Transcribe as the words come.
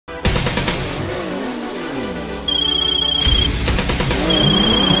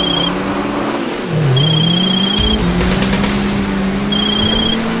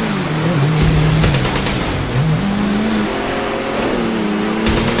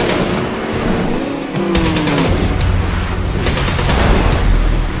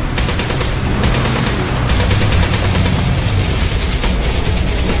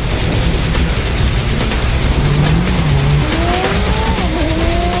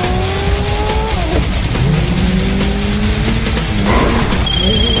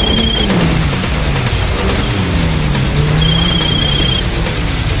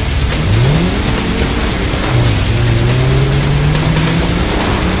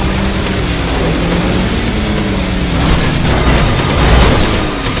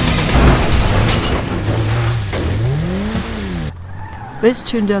Let's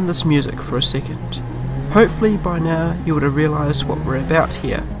turn down this music for a second. Hopefully by now you would have realised what we're about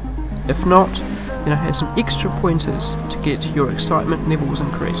here. If not, then I have some extra pointers to get your excitement levels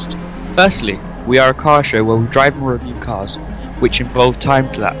increased. Firstly, we are a car show where we drive and review cars, which involve time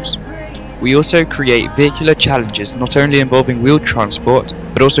collapse. We also create vehicular challenges not only involving wheeled transport,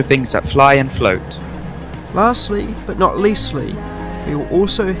 but also things that fly and float. Lastly, but not leastly, we will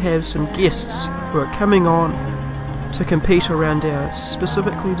also have some guests who are coming on to compete around our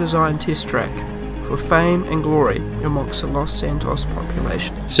specifically designed test track for fame and glory amongst the Los Santos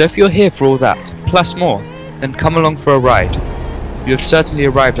population. So if you're here for all that, plus more, then come along for a ride. You have certainly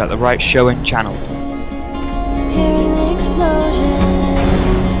arrived at the right show and channel. Hearing the explosion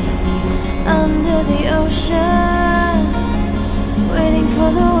under the ocean, waiting for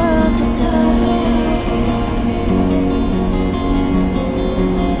the world to die.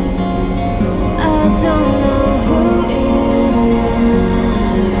 I don't know who you are,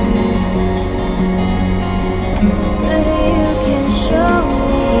 but you can show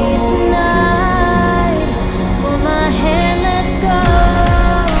me tonight. Hold my hand, let's go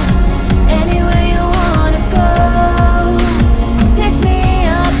anywhere you wanna go. Pick me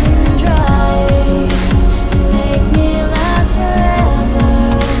up and drive, make me last forever.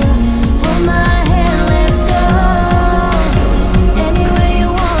 Hold my hand, let's go anywhere you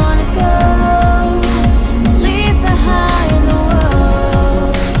wanna go. Leave behind the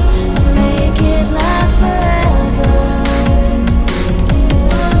world, make it last forever.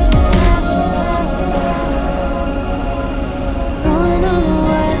 Rolling on the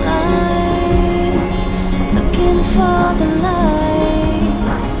white line, looking for the light,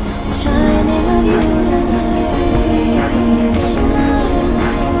 shining on you tonight.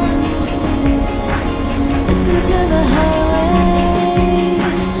 Listen to the highway,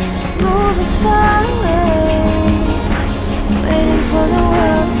 move as far away, waiting for the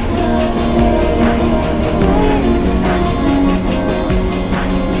world to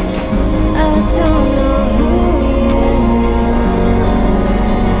I don't know who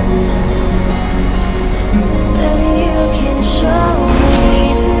that you can show me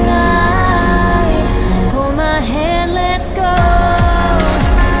tonight. Hold my hand, let's go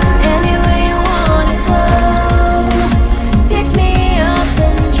anywhere you wanna go. Pick me up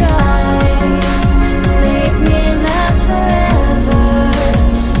and drive, make me last forever.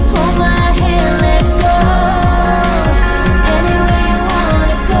 Hold my hand, let's go anywhere you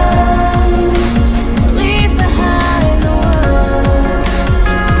wanna go. Leave behind the world,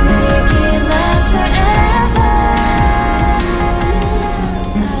 make it last forever.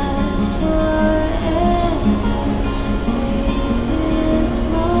 Last forever. Make this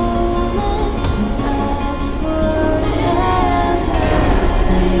moment last forever.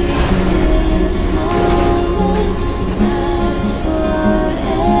 Make this moment last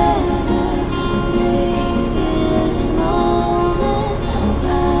forever. Make this moment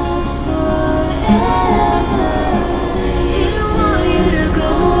last forever. Didn't want you to go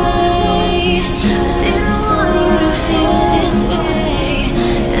away. I didn't want you to feel this way.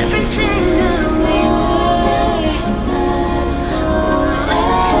 Everything that we were lasts forever.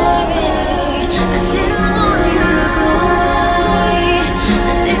 I didn't want you to go away.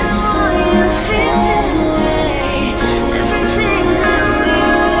 I didn't want you to feel this way. Everything that we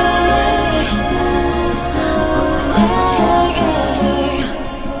were lasts forever.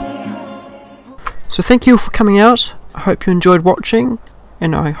 So thank you for coming out, I hope you enjoyed watching,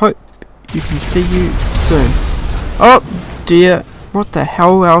 and I hope you can see you soon. Oh dear, what the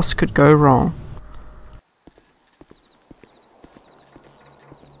hell else could go wrong?